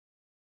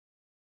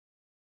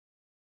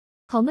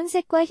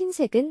검은색과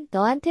흰색은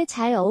너한테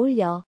잘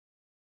어울려.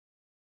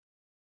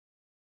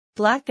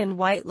 Black and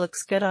white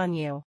looks good on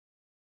you.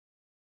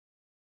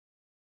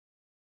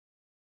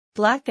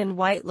 Black and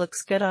white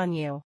looks good on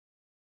you.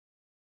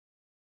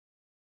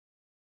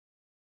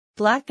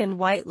 Black and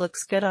white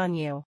looks good on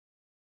you.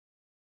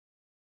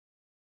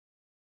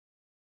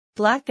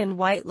 Black and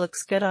white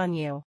looks good on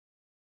you.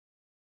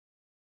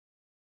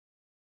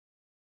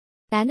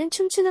 나는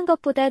춤추는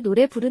것보다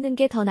노래 부르는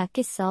게 더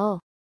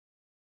낫겠어.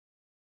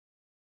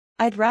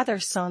 I'd rather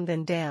song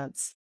than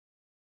dance.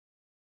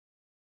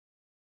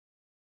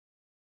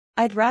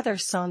 I'd rather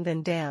song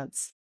than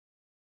dance.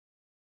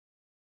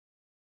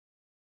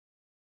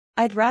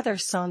 I'd rather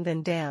song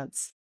than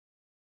dance.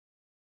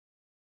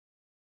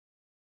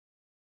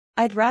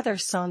 I'd rather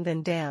song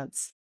than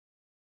dance.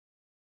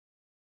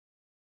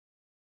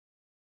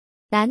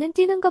 나는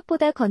뛰는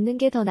것보다 걷는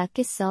게 더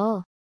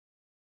낫겠어.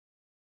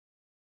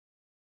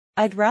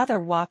 I'd rather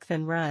walk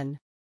than run.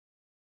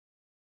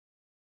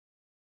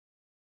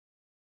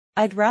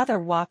 I'd rather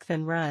walk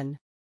than run.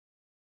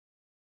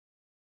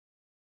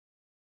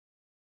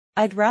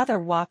 I'd rather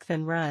walk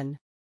than run.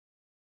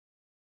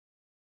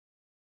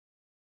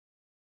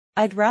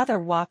 I'd rather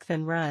walk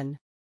than run.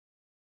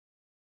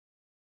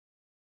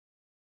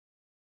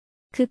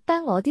 그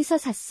빵 어디서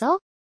샀어?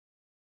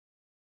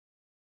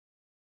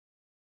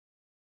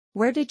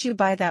 Where did you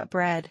buy that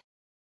bread?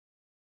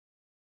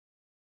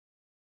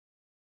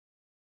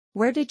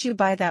 Where did you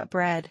buy that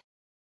bread?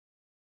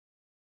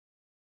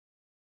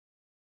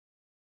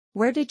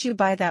 Where did you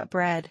buy that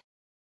bread?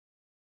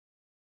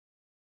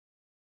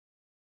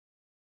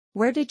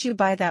 Where did you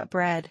buy that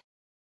bread?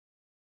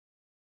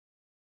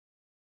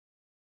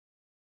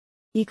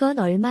 이건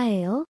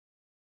얼마예요?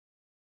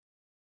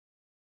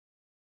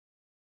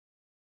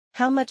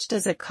 How much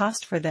does it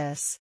cost for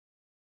this?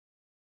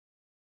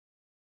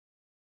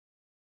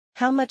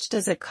 How much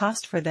does it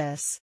cost for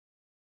this?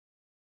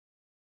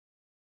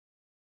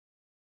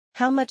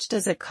 How much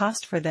does it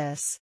cost for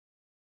this?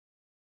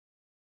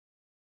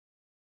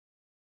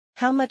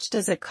 How much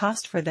does it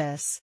cost for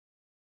this?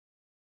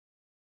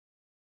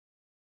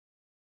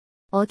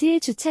 어디에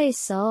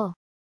주차했어?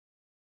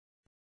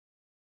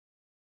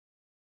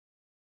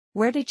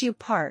 Where did you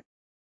park?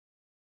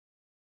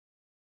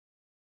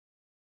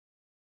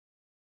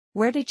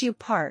 Where did you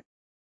park?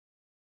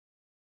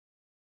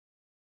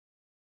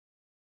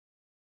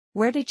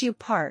 Where did you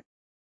park?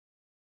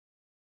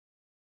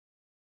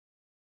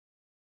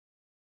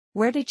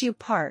 Where did you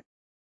park?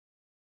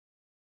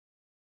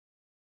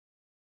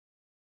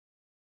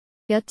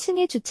 몇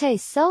층에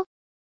주차했어?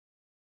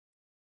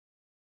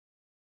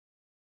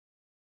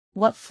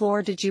 What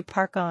floor did you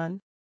park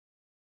on?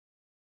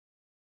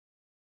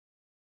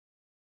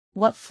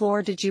 What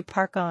floor did you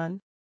park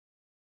on?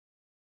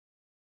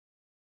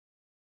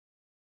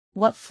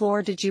 What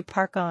floor did you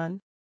park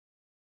on?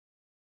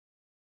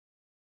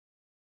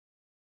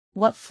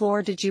 What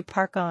floor did you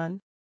park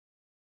on?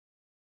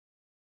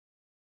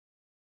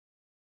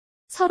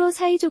 서로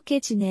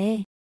사이좋게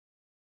지내.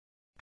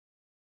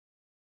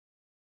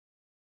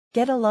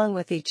 Get along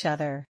with each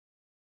other.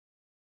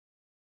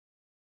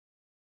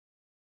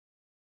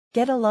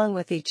 Get along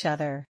with each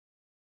other.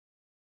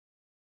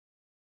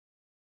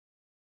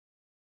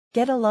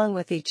 Get along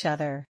with each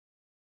other.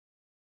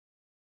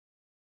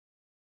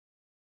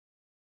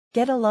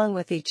 Get along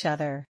with each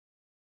other.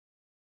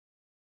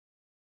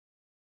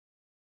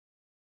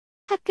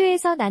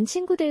 학교에서 난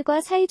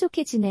친구들과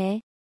사이좋게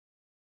지내.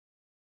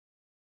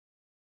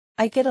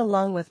 I get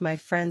along with my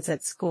friends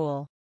at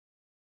school.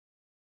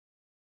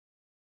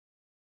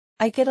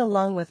 I get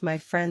along with my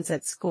friends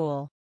at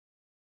school.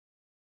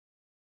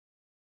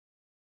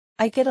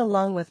 I get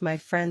along with my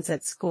friends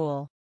at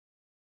school.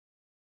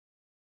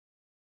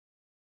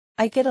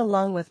 I get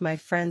along with my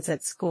friends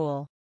at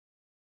school.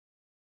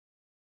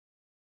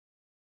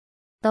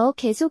 너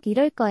계속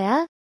이럴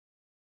거야?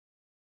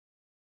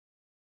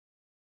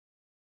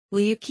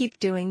 Will you keep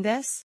doing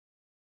this?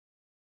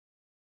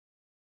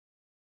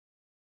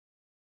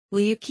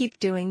 Will you keep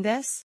doing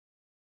this?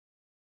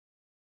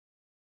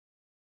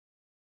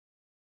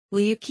 Will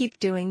you keep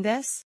doing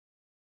this?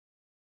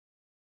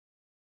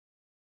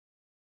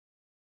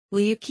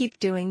 Will you keep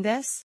doing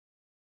this?